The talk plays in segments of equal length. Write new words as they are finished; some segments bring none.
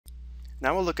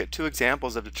Now we'll look at two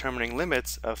examples of determining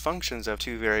limits of functions of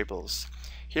two variables.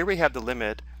 Here we have the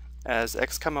limit as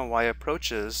x comma y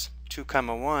approaches 2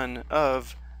 comma 1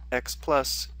 of x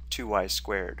plus 2y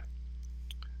squared.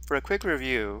 For a quick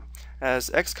review, as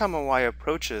x comma y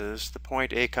approaches the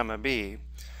point a comma b,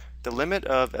 the limit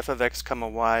of f of x comma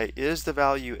y is the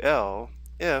value L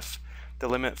if the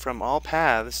limit from all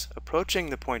paths approaching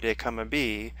the point a comma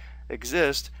b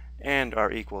exist and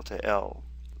are equal to L.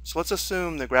 So let's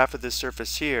assume the graph of this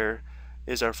surface here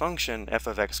is our function f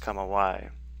of x comma y.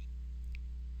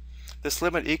 This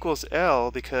limit equals L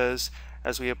because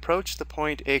as we approach the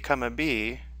point a comma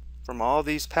b from all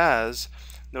these paths,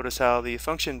 notice how the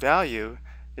function value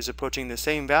is approaching the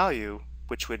same value,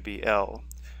 which would be L.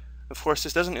 Of course,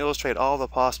 this doesn't illustrate all the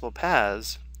possible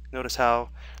paths. Notice how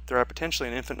there are potentially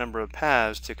an infinite number of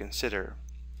paths to consider.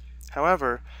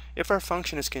 However, if our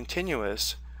function is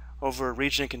continuous over a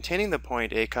region containing the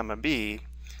point a comma b,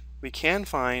 we can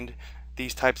find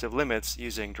these types of limits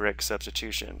using direct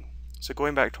substitution. So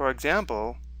going back to our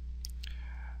example,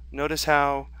 notice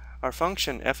how our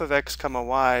function f of x comma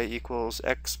y equals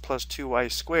x plus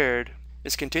 2y squared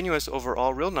is continuous over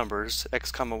all real numbers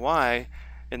x comma y,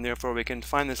 and therefore we can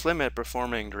find this limit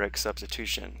performing direct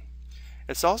substitution.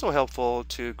 It's also helpful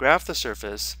to graph the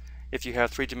surface if you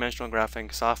have three-dimensional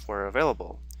graphing software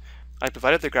available. I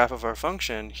provided the graph of our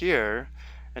function here,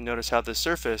 and notice how the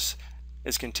surface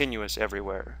is continuous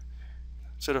everywhere.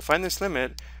 So to find this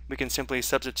limit, we can simply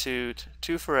substitute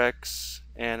 2 for x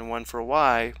and 1 for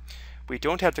y. We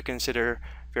don't have to consider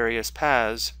various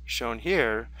paths shown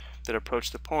here that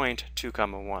approach the point 2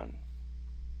 comma 1.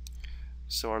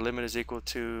 So our limit is equal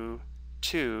to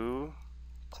 2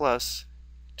 plus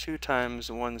 2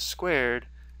 times 1 squared,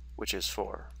 which is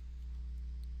 4.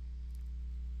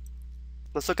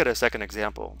 Let's look at a second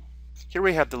example. Here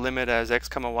we have the limit as x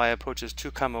comma y approaches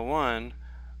 2 comma 1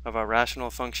 of our rational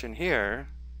function here.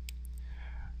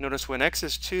 Notice when x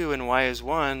is 2 and y is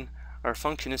 1, our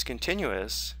function is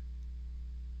continuous,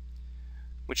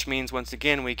 which means once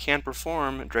again we can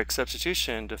perform direct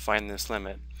substitution to find this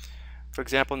limit. For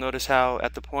example, notice how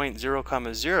at the point 0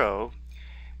 comma 0,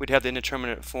 we'd have the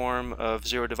indeterminate form of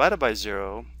 0 divided by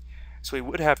 0, so we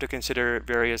would have to consider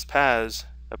various paths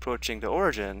approaching the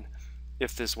origin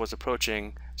if this was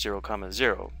approaching 0 comma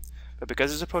 0. But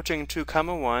because it's approaching 2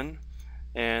 comma 1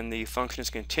 and the function is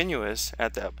continuous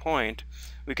at that point,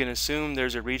 we can assume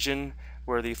there's a region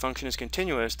where the function is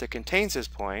continuous that contains this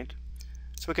point,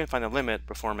 so we can find the limit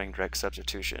performing direct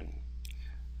substitution.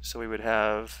 So we would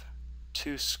have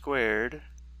 2 squared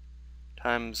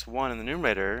times 1 in the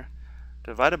numerator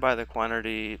divided by the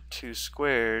quantity 2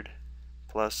 squared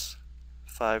plus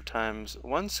 5 times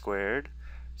 1 squared.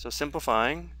 So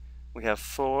simplifying, we have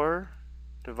 4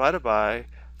 divided by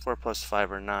 4 plus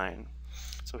 5 or 9.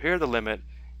 So here the limit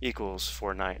equals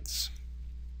 4/9.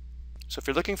 So if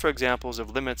you're looking for examples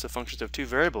of limits of functions of two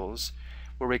variables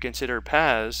where we consider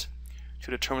paths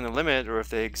to determine the limit or if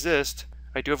they exist,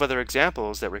 I do have other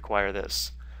examples that require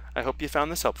this. I hope you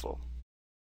found this helpful.